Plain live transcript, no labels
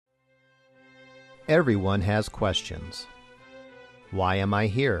Everyone has questions. Why am I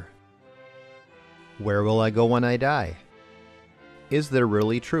here? Where will I go when I die? Is there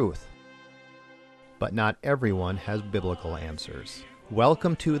really truth? But not everyone has biblical answers.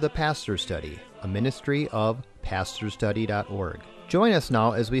 Welcome to the Pastor Study, a ministry of pastorstudy.org. Join us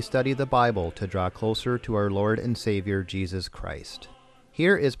now as we study the Bible to draw closer to our Lord and Savior Jesus Christ.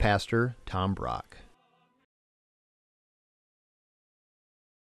 Here is Pastor Tom Brock.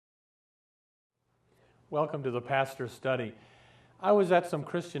 Welcome to the Pastor Study. I was at some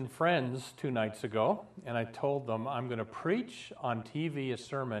Christian friends 2 nights ago, and I told them I'm going to preach on TV a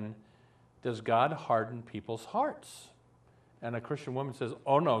sermon, Does God Harden People's Hearts? And a Christian woman says,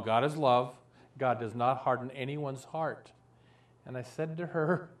 oh no, God is love. God does not harden anyone's heart. And I said to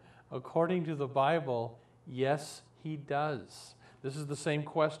her, according to the Bible, yes, He does. This is the same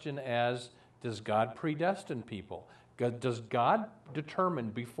question as, does God predestine people? Does God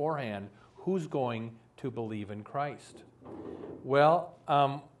determine beforehand who's going to believe in Christ? Well,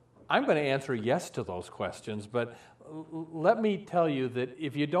 I'm going to answer yes to those questions, but let me tell you that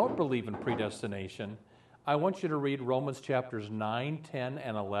if you don't believe in predestination, I want you to read Romans chapters 9, 10,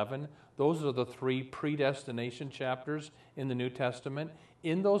 and 11. Those are the 3 predestination chapters in the New Testament.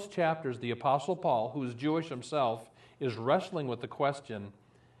 In those chapters, the Apostle Paul, who is Jewish himself, is wrestling with the question,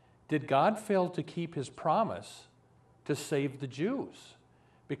 did God fail to keep His promise to save the Jews?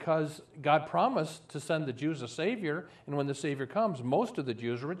 Because God promised to send the Jews a Savior, and when the Savior comes, most of the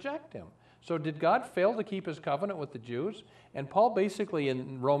Jews reject Him. So did God fail to keep His covenant with the Jews? And Paul basically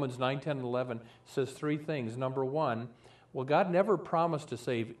in Romans 9, 10, and 11 says 3 things. Number 1, well, God never promised to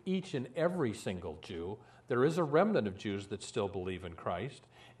save each and every single Jew. There is a remnant of Jews that still believe in Christ.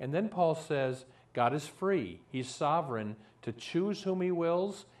 And then Paul says God is free. He's sovereign to choose whom He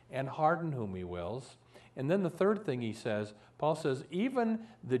wills and harden whom He wills. And then the third thing he says, Paul says, even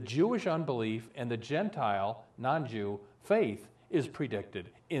the Jewish unbelief and the Gentile, non-Jew, faith is predicted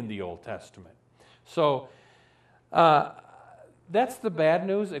in the Old Testament. So that's the bad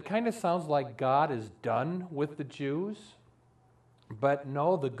news. It kind of sounds like God is done with the Jews. But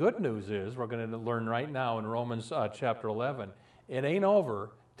no, the good news is, we're going to learn right now in Romans chapter 11, it ain't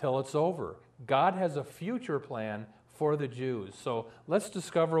over till it's over. God has a future plan for the Jews. So let's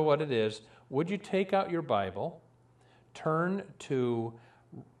discover what it is. Would you take out your Bible, turn to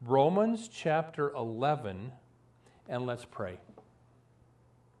Romans chapter 11, and let's pray.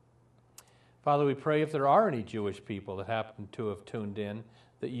 Father, we pray if there are any Jewish people that happen to have tuned in,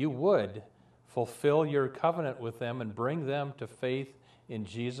 that you would fulfill your covenant with them and bring them to faith in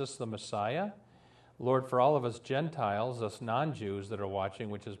Jesus the Messiah. Lord, for all of us Gentiles, us non-Jews that are watching,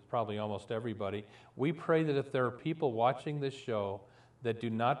 which is probably almost everybody, we pray that if there are people watching this show that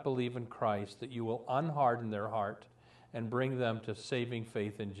do not believe in Christ, that you will unharden their heart and bring them to saving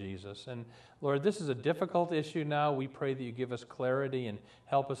faith in Jesus. And Lord, this is a difficult issue now. We pray that you give us clarity and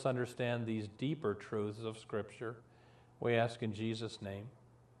help us understand these deeper truths of Scripture. We ask in Jesus' name.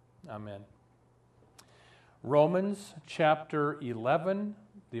 Amen. Romans chapter 11,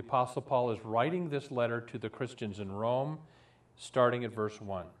 the Apostle Paul is writing this letter to the Christians in Rome, starting at verse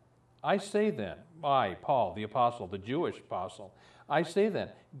 1. I say then, I, Paul, the apostle, the Jewish apostle, I say then,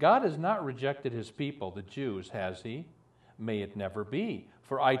 God has not rejected His people, the Jews, has He? May it never be.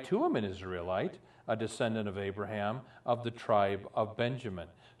 For I too am an Israelite, a descendant of Abraham, of the tribe of Benjamin.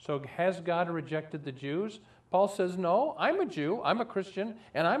 So has God rejected the Jews? Paul says, no, I'm a Jew, I'm a Christian,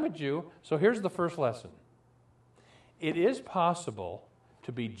 and I'm a Jew. So here's the first lesson. It is possible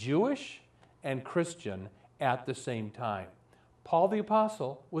to be Jewish and Christian at the same time. Paul the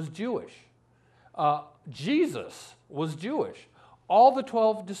apostle was Jewish. Jesus was Jewish. All the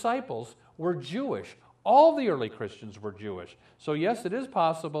 12 disciples were Jewish. All the early Christians were Jewish. So yes, it is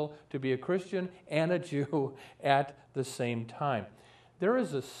possible to be a Christian and a Jew at the same time. There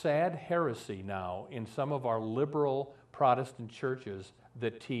is a sad heresy now in some of our liberal Protestant churches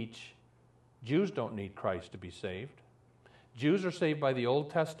that teach Jews don't need Christ to be saved. Jews are saved by the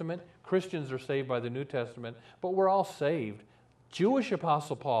Old Testament. Christians are saved by the New Testament. But we're all saved. Jewish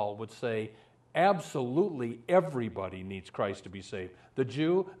Apostle Paul would say, absolutely everybody needs Christ to be saved. The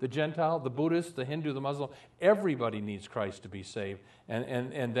Jew, the Gentile, the Buddhist, the Hindu, the Muslim, everybody needs Christ to be saved.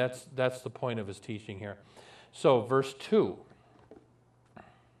 And that's the point of his teaching here. So, verse 2.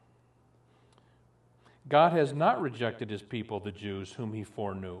 God has not rejected His people, the Jews, whom He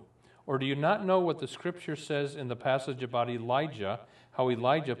foreknew. Or do you not know what the Scripture says in the passage about Elijah, how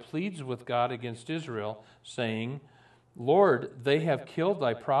Elijah pleads with God against Israel, saying, Lord, they have killed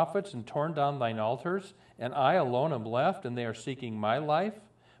thy prophets and torn down thine altars, and I alone am left, and they are seeking my life.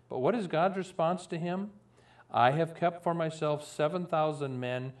 But what is God's response to him? I have kept for myself 7,000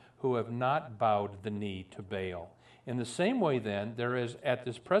 men who have not bowed the knee to Baal. In the same way, then, there is at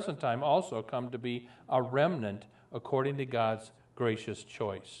this present time also come to be a remnant according to God's gracious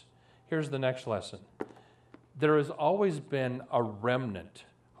choice. Here's the next lesson. There has always been a remnant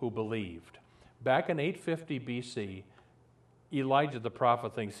who believed. Back in 850 BC, Elijah the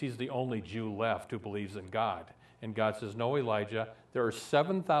prophet thinks he's the only Jew left who believes in God. And God says, no, Elijah, there are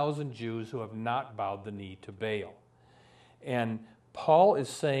 7,000 Jews who have not bowed the knee to Baal. And Paul is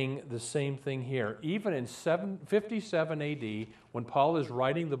saying the same thing here. Even in 57 AD, when Paul is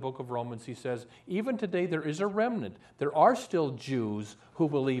writing the book of Romans, he says, even today there is a remnant. There are still Jews who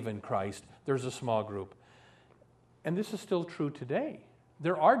believe in Christ. There's a small group. And this is still true today.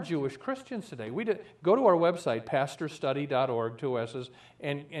 There are Jewish Christians today. Go to our website, pastorstudy.org, 2 S's,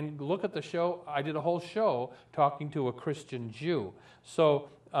 and look at the show. I did a whole show talking to a Christian Jew. So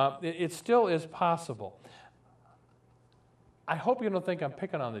it still is possible. I hope you don't think I'm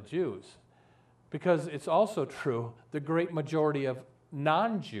picking on the Jews, because it's also true the great majority of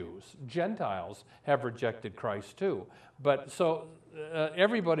non-Jews, Gentiles, have rejected Christ too. But so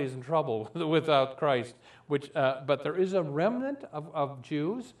everybody's in trouble without Christ. But there is a remnant of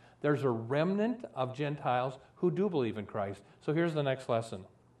Jews. There's a remnant of Gentiles who do believe in Christ. So here's the next lesson.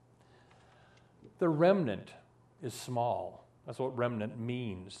 The remnant is small. That's what remnant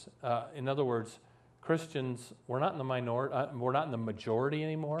means. In other words, Christians, we're not in the minority. We're not in the majority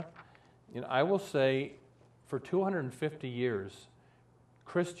anymore. I will say, for 250 years,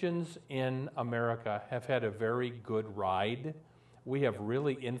 Christians in America have had a very good ride. We have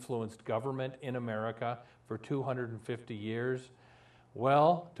really influenced government in America for 250 years.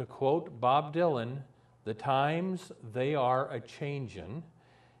 Well, to quote Bob Dylan, the times, they are a-changin'.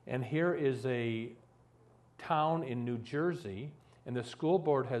 And here is a town in New Jersey, and the school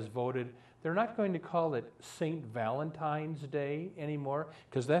board has voted they're not going to call it St. Valentine's Day anymore,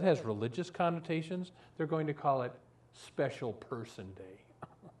 because that has religious connotations. They're going to call it Special Person Day.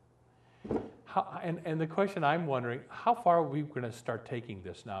 And the question I'm wondering, how far are we going to start taking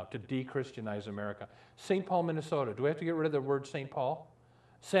this now to de-Christianize America? St. Paul, Minnesota. Do we have to get rid of the word St. Paul?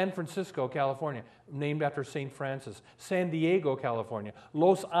 San Francisco, California, named after St. Francis. San Diego, California.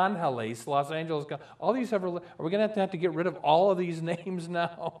 Los Angeles, Los Angeles. All these are we going to have to get rid of all of these names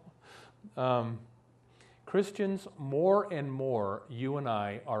now? Christians, more and more, you and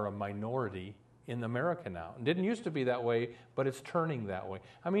I are a minority in America now. It didn't used to be that way, but it's turning that way.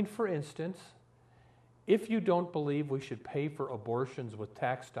 I mean, for instance, if you don't believe we should pay for abortions with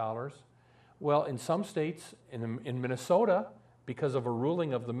tax dollars, well, in some states, in Minnesota, because of a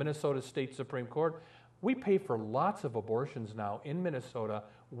ruling of the Minnesota State Supreme Court, we pay for lots of abortions now in Minnesota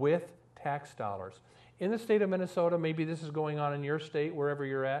with tax dollars. In the state of Minnesota, maybe this is going on in your state, wherever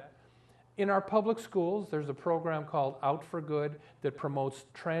you're at, in our public schools, there's a program called Out for Good that promotes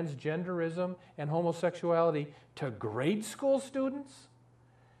transgenderism and homosexuality to grade school students.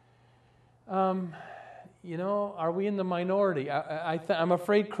 Are we in the minority? I'm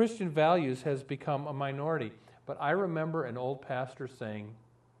afraid Christian values has become a minority. But I remember an old pastor saying,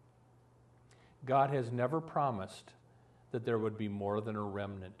 God has never promised that there would be more than a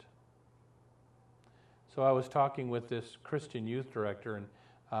remnant. So I was talking with this Christian youth director, and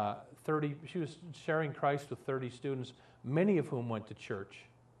she was sharing Christ with 30 students, many of whom went to church.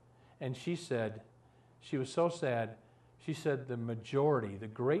 And she said, she was so sad, she said the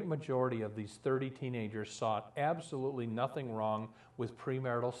great majority of these 30 teenagers saw absolutely nothing wrong with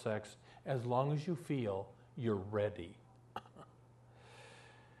premarital sex as long as you feel you're ready.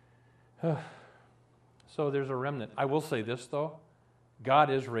 So there's a remnant. I will say this, though.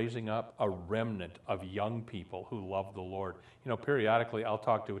 God is raising up a remnant of young people who love the Lord. Periodically I'll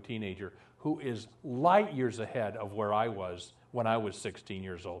talk to a teenager who is light years ahead of where I was when I was 16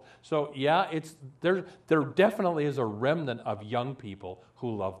 years old. So yeah, there definitely is a remnant of young people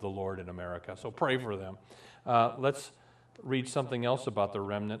who love the Lord in America. So pray for them. Let's read something else about the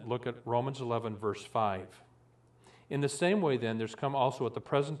remnant. Look at Romans 11, verse 5. In the same way, then, there's come also at the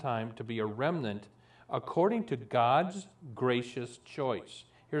present time to be a remnant according to God's gracious choice.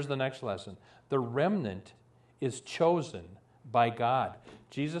 Here's the next lesson. The remnant is chosen by God.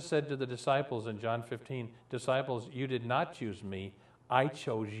 Jesus said to the disciples in John 15, disciples, you did not choose me, I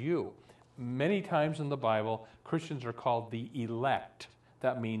chose you. Many times in the Bible, Christians are called the elect.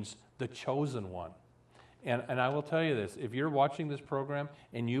 That means the chosen one. And I will tell you this, if you're watching this program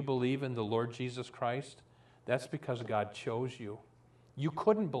and you believe in the Lord Jesus Christ, that's because God chose you. You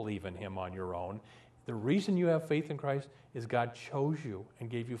couldn't believe in him on your own. The reason you have faith in Christ is God chose you and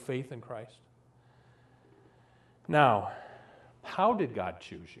gave you faith in Christ. Now, how did God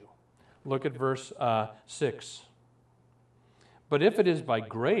choose you? Look at verse 6. But if it is by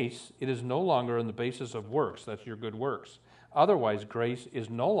grace, it is no longer on the basis of works. That's your good works. Otherwise, grace is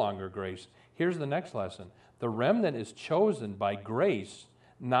no longer grace. Here's the next lesson. The remnant is chosen by grace,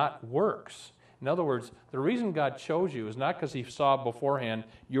 not works. In other words, the reason God chose you is not because he saw beforehand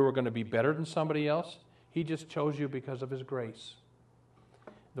you were going to be better than somebody else. He just chose you because of his grace.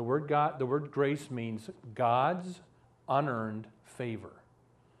 The word grace means God's unearned favor.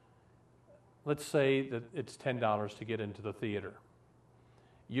 Let's say that it's $10 to get into the theater.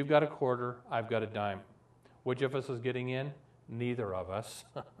 You've got a quarter, I've got a dime. Which of us is getting in? Neither of us.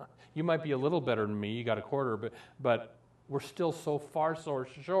 You might be a little better than me, you got a quarter, but we're still so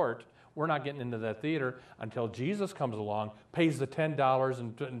short, we're not getting into that theater until Jesus comes along, pays the $10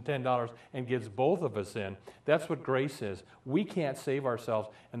 and $10 and gets both of us in. That's what grace is. We can't save ourselves.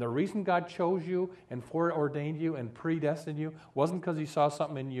 And the reason God chose you and foreordained you and predestined you wasn't because he saw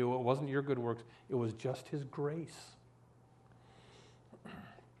something in you. It wasn't your good works. It was just his grace.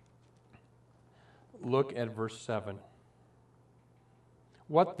 Look at verse 7.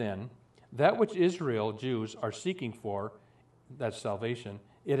 What then? That which Israel, Jews, are seeking for, that's salvation,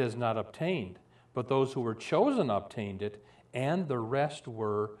 it has not obtained, but those who were chosen obtained it, and the rest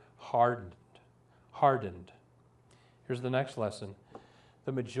were hardened. Here's the next lesson.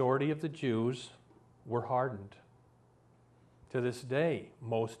 The majority of the Jews were hardened. To this day,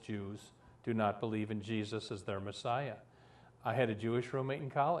 most Jews do not believe in Jesus as their Messiah. I had a Jewish roommate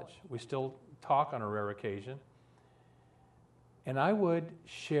in college. We still talk on a rare occasion. And I would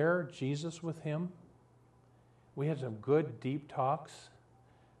share Jesus with him. We had some good, deep talks.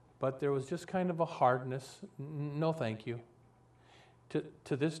 But there was just kind of a hardness. No, thank you.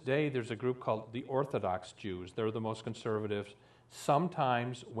 To this day, there's a group called the Orthodox Jews. They're the most conservative.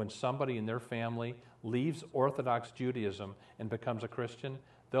 Sometimes when somebody in their family leaves Orthodox Judaism and becomes a Christian,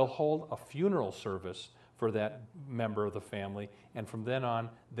 they'll hold a funeral service for that member of the family, and from then on,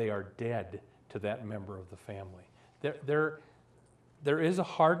 they are dead to that member of the family. There is a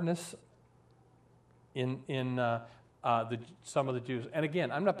hardness in some of the Jews. And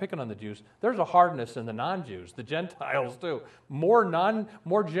again, I'm not picking on the Jews. There's a hardness in the non-Jews, the Gentiles too. More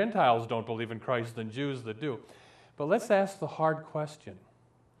Gentiles don't believe in Christ than Jews that do. But let's ask the hard question.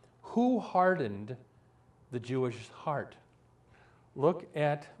 Who hardened the Jewish heart? Look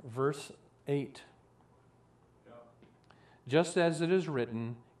at verse 8. Just as it is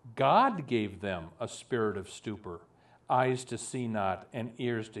written, God gave them a spirit of stupor, eyes to see not, and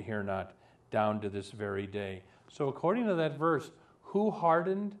ears to hear not, down to this very day. So according to that verse, who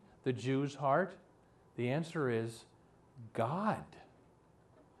hardened the Jews' heart? The answer is God.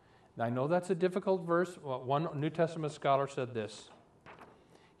 Now, I know that's a difficult verse. One New Testament scholar said this.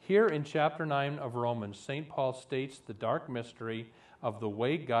 Here in chapter 9 of Romans, St. Paul states the dark mystery of the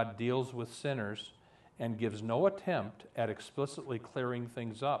way God deals with sinners and gives no attempt at explicitly clearing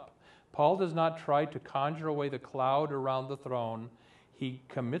things up. Paul does not try to conjure away the cloud around the throne. He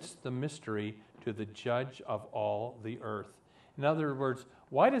commits the mystery to the judge of all the earth. In other words,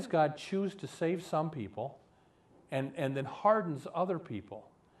 why does God choose to save some people and then hardens other people?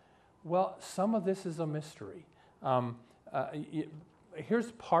 Well, some of this is a mystery.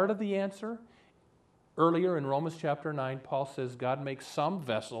 Here's part of the answer. Earlier in Romans chapter 9, Paul says God makes some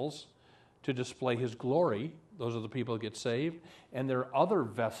vessels to display his glory. Those are the people that get saved. And there are other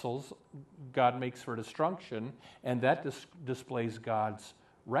vessels God makes for destruction, and that displays God's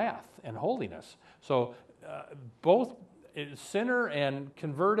wrath and holiness. So both sinner and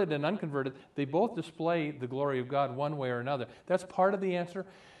converted and unconverted, they both display the glory of God one way or another. That's part of the answer.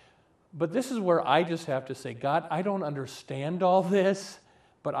 But this is where I just have to say, God, I don't understand all this,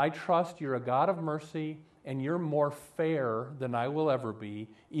 but I trust you're a God of mercy and you're more fair than I will ever be,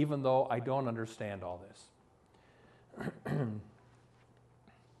 even though I don't understand all this.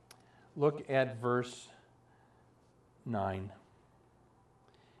 Look at verse 9.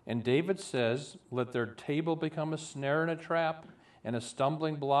 And David says, let their table become a snare and a trap, and a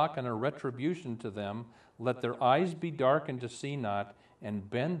stumbling block and a retribution to them. Let their eyes be darkened to see not, and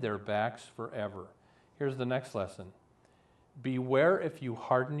bend their backs forever. Here's the next lesson. Beware if you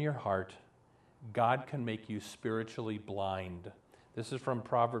harden your heart, God can make you spiritually blind. This is from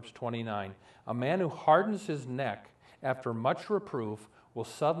Proverbs 29. A man who hardens his neck after much reproof will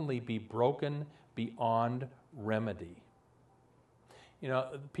suddenly be broken beyond remedy. You know,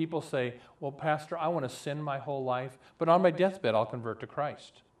 people say, well, Pastor, I want to sin my whole life, but on my deathbed I'll convert to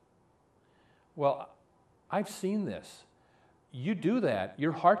Christ. Well, I've seen this. You do that,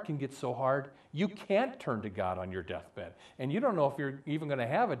 your heart can get so hard, you can't turn to God on your deathbed. And you don't know if you're even going to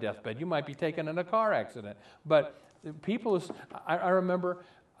have a deathbed. You might be taken in a car accident. But people, I remember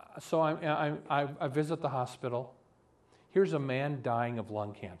So I visit the hospital. Here's a man dying of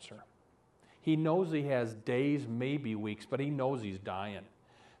lung cancer. He knows he has days, maybe weeks, but he knows he's dying.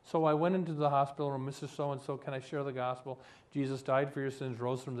 So I went into the hospital room, Mrs. So-and-so, can I share the gospel? Jesus died for your sins,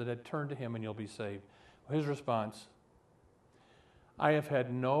 rose from the dead, turn to him and you'll be saved. His response, I have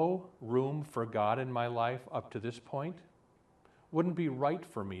had no room for God in my life up to this point. Wouldn't be right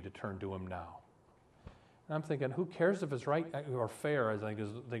for me to turn to him now. And I'm thinking, who cares if it's right or fair, I think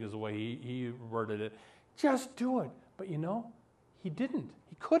is the way he worded it. Just do it. But you know, he didn't.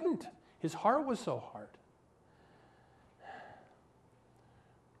 He couldn't. His heart was so hard.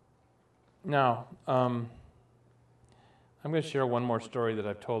 Now, I'm going to share one more story that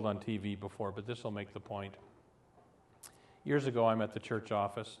I've told on TV before, but this will make the point. Years ago, I'm at the church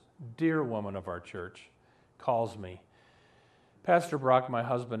office. Dear woman of our church calls me. Pastor Brock, my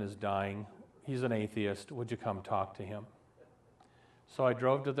husband is dying. He's an atheist. Would you come talk to him? So I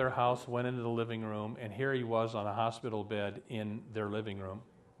drove to their house, went into the living room, and here he was on a hospital bed in their living room,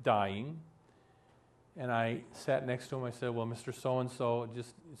 dying. And I sat next to him. I said, well, Mr. So-and-so, it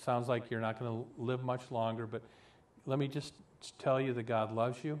sounds like you're not going to live much longer, but let me just tell you that God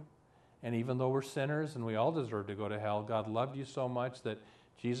loves you. And even though we're sinners and we all deserve to go to hell, God loved you so much that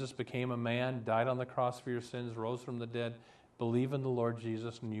Jesus became a man, died on the cross for your sins, rose from the dead. Believe in the Lord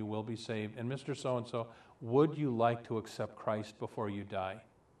Jesus and you will be saved. And Mr. So-and-so, would you like to accept Christ before you die?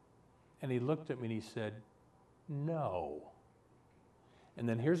 And he looked at me and he said, no. And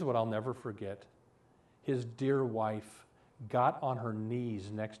then here's what I'll never forget. His dear wife got on her knees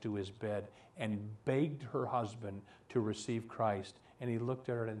next to his bed and begged her husband to receive Christ. And he looked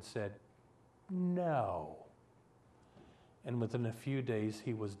at her and said, no. And within a few days,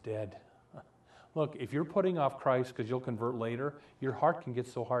 he was dead. Look, if you're putting off Christ because you'll convert later, your heart can get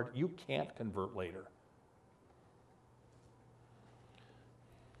so hard you can't convert later.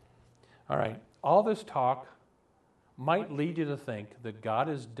 All right, all this talk might lead you to think that God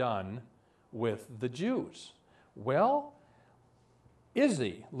is done with the Jews. Well, is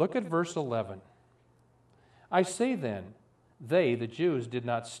he? Look at verse 11. I say then, they, the Jews, did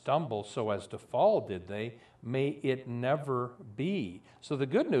not stumble so as to fall, did they? May it never be. So the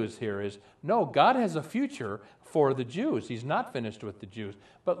good news here is, no, God has a future for the Jews. He's not finished with the Jews.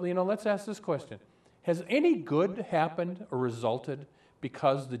 But, let's ask this question. Has any good happened or resulted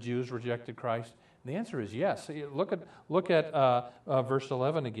because the Jews rejected Christ? And the answer is yes. Look at verse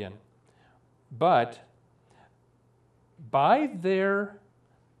 11 again. But by their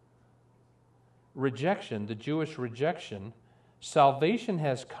rejection, the Jewish rejection, salvation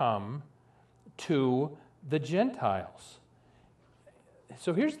has come to the Gentiles.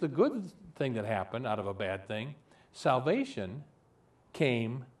 So here's the good thing that happened out of a bad thing. Salvation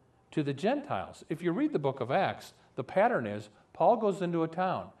came to the Gentiles. If you read the book of Acts, the pattern is Paul goes into a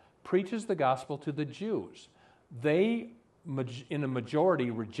town, preaches the gospel to the Jews. They, in a majority,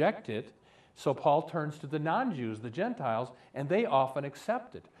 reject it, so Paul turns to the non-Jews, the Gentiles, and they often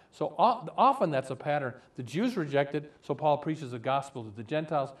accept it. So often that's a pattern. The Jews reject it, so Paul preaches the gospel to the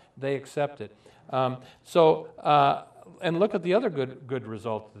Gentiles. They accept it. And look at the other good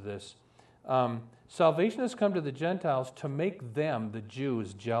result of this. Salvation has come to the Gentiles to make them, the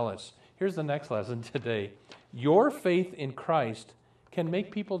Jews, jealous. Here's the next lesson today. Your faith in Christ can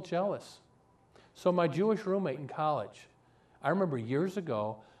make people jealous. So my Jewish roommate in college, I remember years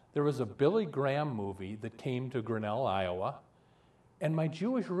ago, there was a Billy Graham movie that came to Grinnell, Iowa. And my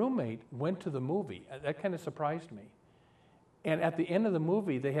Jewish roommate went to the movie. That kind of surprised me. And at the end of the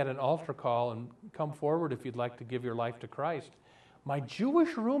movie, they had an altar call and come forward if you'd like to give your life to Christ. My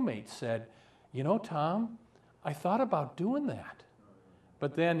Jewish roommate said, Tom, I thought about doing that.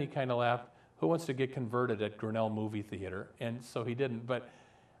 But then he kind of laughed, who wants to get converted at Grinnell movie theater? And so he didn't. But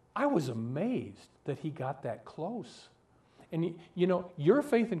I was amazed that he got that close. And your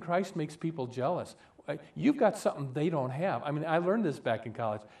faith in Christ makes people jealous. You've got something they don't have. I mean, I learned this back in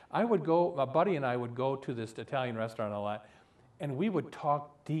college. My buddy and I would go to this Italian restaurant a lot, and we would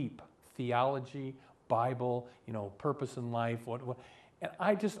talk deep theology, Bible, purpose in life. And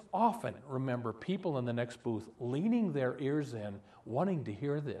I just often remember people in the next booth leaning their ears in, wanting to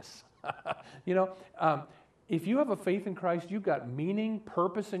hear this. If you have a faith in Christ, you've got meaning,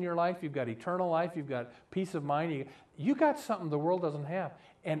 purpose in your life, you've got eternal life, you've got peace of mind, you got something the world doesn't have.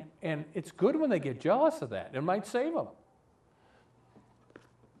 And it's good when they get jealous of that. It might save them.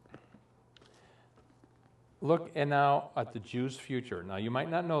 Look now at the Jews' future. Now, you might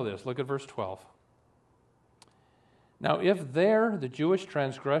not know this. Look at verse 12. Now, if the Jewish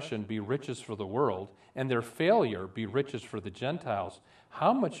transgression be riches for the world, and their failure be riches for the Gentiles,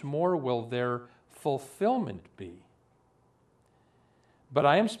 how much more will their fulfillment be? But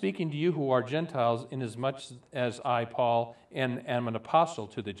I am speaking to you who are Gentiles, inasmuch as I, Paul, am an apostle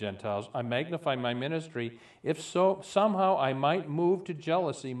to the Gentiles. I magnify my ministry, if so somehow I might move to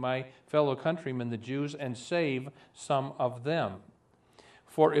jealousy my fellow countrymen, the Jews, and save some of them.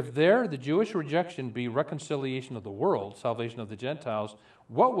 For if there the Jewish rejection be reconciliation of the world, salvation of the Gentiles,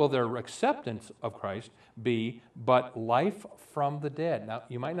 what will their acceptance of Christ be but life from the dead? Now,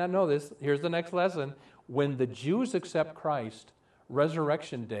 you might not know this. Here's the next lesson. When the Jews accept Christ,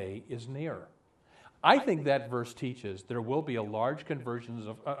 resurrection day is near. I think that verse teaches there will be a large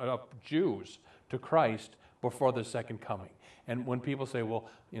conversion of Jews to Christ before the second coming. And when people say, well,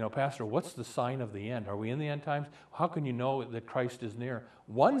 Pastor, what's the sign of the end? Are we in the end times? How can you know that Christ is near?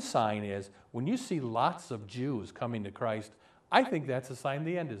 One sign is when you see lots of Jews coming to Christ, I think that's a sign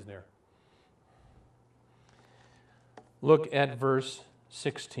the end is near. Look at verse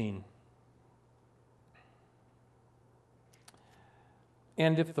 16.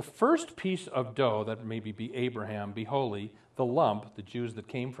 And if the first piece of dough, that maybe be Abraham, be holy, the lump, the Jews that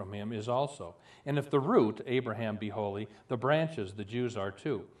came from him, is also. And if the root, Abraham, be holy, the branches, the Jews are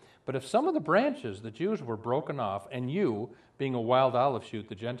too. But if some of the branches, the Jews, were broken off, and you, being a wild olive shoot,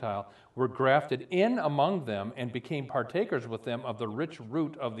 the Gentile, were grafted in among them and became partakers with them of the rich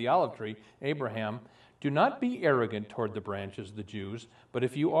root of the olive tree, Abraham, do not be arrogant toward the branches, the Jews, but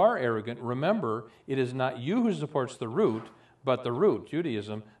if you are arrogant, remember it is not you who supports the root, but the root,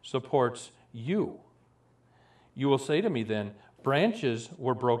 Judaism, supports you. You will say to me then, branches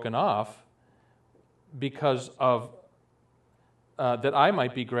were broken off because of that I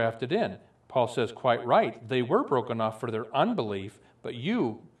might be grafted in. Paul says, quite right. They were broken off for their unbelief, but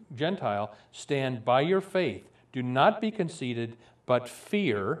you, Gentile, stand by your faith. Do not be conceited, but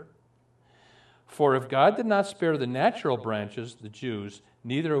fear. For if God did not spare the natural branches, the Jews,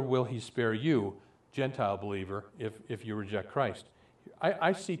 neither will he spare you, Gentile believer, if you reject Christ.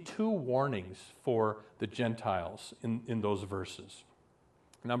 I see two warnings for the Gentiles in those verses.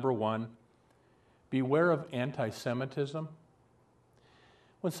 Number one, beware of anti-Semitism.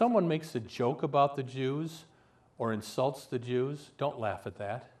 When someone makes a joke about the Jews or insults the Jews, don't laugh at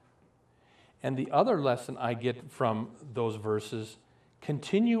that. And the other lesson I get from those verses,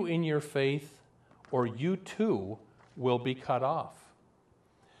 continue in your faith or you too will be cut off.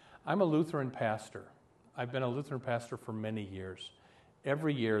 I'm a Lutheran pastor. I've been a Lutheran pastor for many years.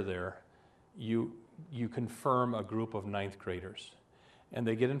 Every year there, you confirm a group of ninth graders. And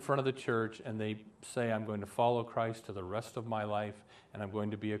they get in front of the church and they say, I'm going to follow Christ to the rest of my life and I'm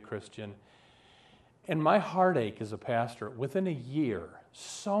going to be a Christian. And my heartache as a pastor, within a year,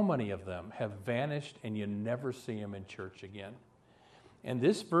 so many of them have vanished and you never see them in church again. And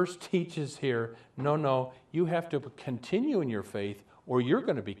this verse teaches here, no, you have to continue in your faith or you're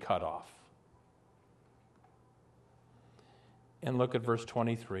going to be cut off. And look at verse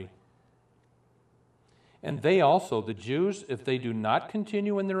 23. And they also, the Jews, if they do not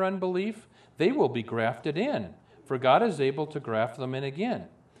continue in their unbelief, they will be grafted in, for God is able to graft them in again.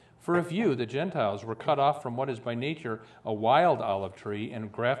 For if you, the Gentiles, were cut off from what is by nature a wild olive tree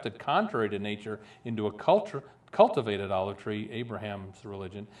and grafted contrary to nature into a cultivated olive tree, Abraham's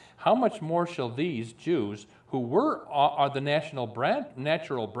religion, how much more shall these Jews, who are the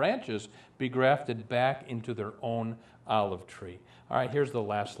natural branches, be grafted back into their own olive tree? All right, here's the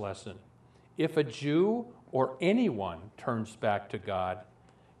last lesson. If a Jew or anyone turns back to God,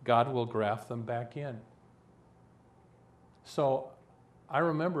 God will graft them back in. So I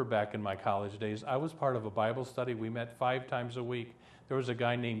remember back in my college days, I was part of a Bible study. We met 5 times a week. There was a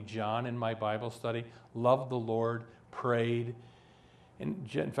guy named John in my Bible study, loved the Lord, prayed. And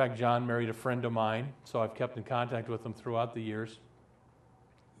in fact, John married a friend of mine, so I've kept in contact with him throughout the years.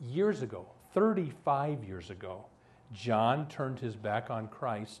 Years ago, 35 years ago, John turned his back on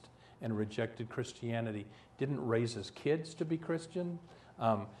Christ and rejected Christianity, didn't raise his kids to be Christian.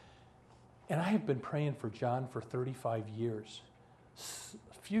 And I have been praying for John for 35 years.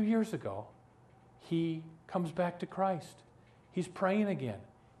 A few years ago, he comes back to Christ. He's praying again.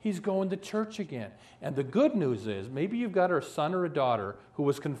 He's going to church again. And the good news is, maybe you've got a son or a daughter who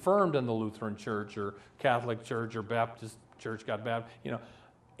was confirmed in the Lutheran church or Catholic church or Baptist church, got baptized,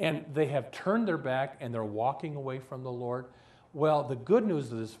 and they have turned their back and they're walking away from the Lord. Well, the good news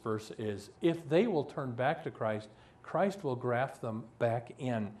of this verse is if they will turn back to Christ, Christ will graft them back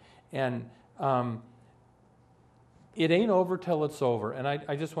in. And it ain't over till it's over. And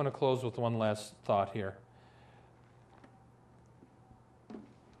I just want to close with one last thought here.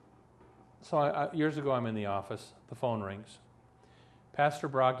 So years ago, I'm in the office. The phone rings. Pastor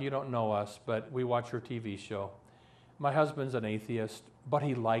Brock, you don't know us, but we watch your TV show. My husband's an atheist, but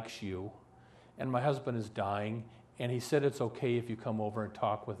he likes you. And my husband is dying. And he said it's okay if you come over and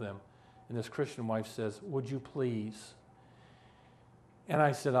talk with him. And this Christian wife says, would you please? And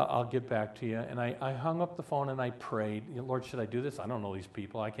I said, I'll get back to you. And I hung up the phone and I prayed, Lord, should I do this? I don't know these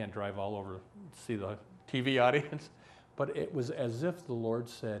people. I can't drive all over to see the TV audience. But it was as if the Lord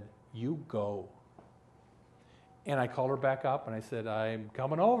said, you go. And I called her back up and I said, I'm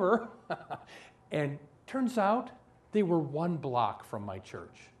coming over. And turns out they were 1 block from my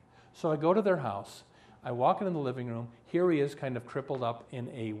church. So I go to their house. I walk into the living room. Here he is, kind of crippled up in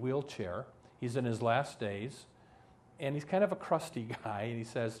a wheelchair. He's in his last days. And he's kind of a crusty guy. And he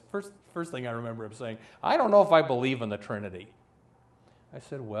says, first thing I remember him saying, I don't know if I believe in the Trinity. I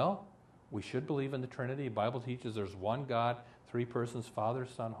said, well, we should believe in the Trinity. The Bible teaches there's one God, 3 persons, Father,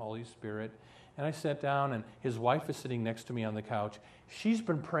 Son, Holy Spirit. And I sat down, and his wife is sitting next to me on the couch. She's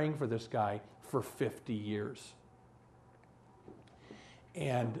been praying for this guy for 50 years.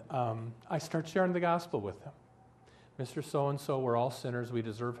 And I start sharing the gospel with him. Mr. So-and-so, we're all sinners. We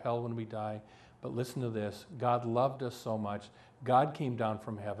deserve hell when we die. But listen to this. God loved us so much. God came down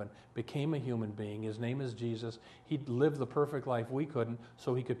from heaven, became a human being. His name is Jesus. He lived the perfect life we couldn't,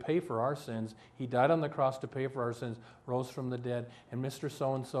 so he could pay for our sins. He died on the cross to pay for our sins, rose from the dead. And Mr.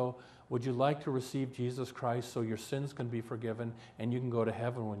 So-and-so, would you like to receive Jesus Christ so your sins can be forgiven and you can go to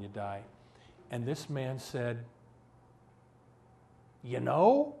heaven when you die? And this man said, you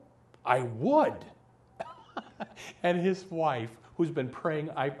know, I would. And his wife, who's been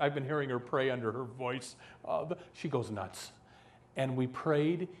praying, I've been hearing her pray under her voice, she goes nuts. And we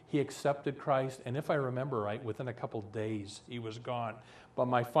prayed, he accepted Christ, and if I remember right, within a couple days, he was gone. But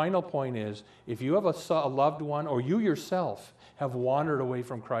my final point is, if you have a loved one, or you yourself have wandered away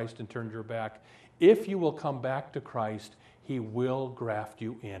from Christ and turned your back, if you will come back to Christ, he will graft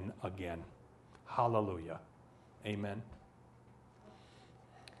you in again. Hallelujah. Amen.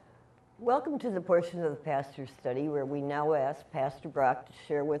 Welcome to the portion of the Pastor's Study where we now ask Pastor Brock to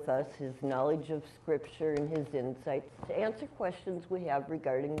share with us his knowledge of Scripture and his insights to answer questions we have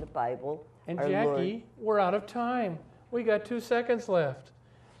regarding the Bible. And Jackie, Lord. We're out of time. We got 2 seconds left.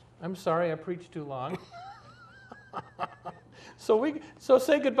 I'm sorry I preached too long. So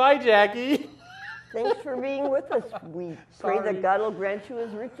say goodbye, Jackie. Thanks for being with us. We pray that God will grant you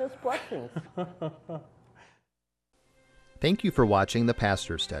his richest blessings. Thank you for watching the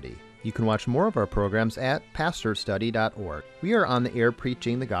Pastor Study. You can watch more of our programs at pastorstudy.org. We are on the air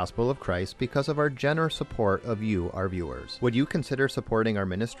preaching the gospel of Christ because of our generous support of you, our viewers. Would you consider supporting our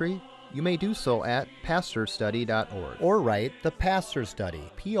ministry? You may do so at pastorstudy.org. Or write The Pastor Study,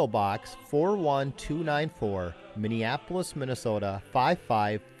 P.O. Box 41294, Minneapolis, Minnesota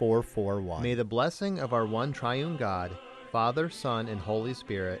 55441. May the blessing of our one triune God, Father, Son, and Holy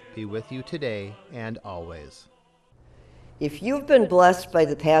Spirit be with you today and always. If you've been blessed by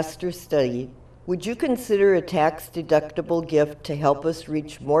the Pastor's Study, would you consider a tax-deductible gift to help us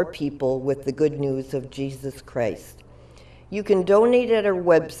reach more people with the good news of Jesus Christ? You can donate at our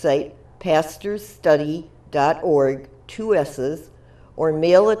website, pastorstudy.org, 2 S's, or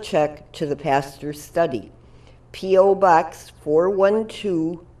mail a check to the Pastor's Study, P.O. Box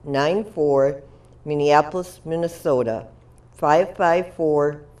 41294, Minneapolis, Minnesota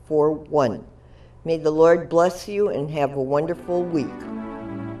 55441. May the Lord bless you and have a wonderful week.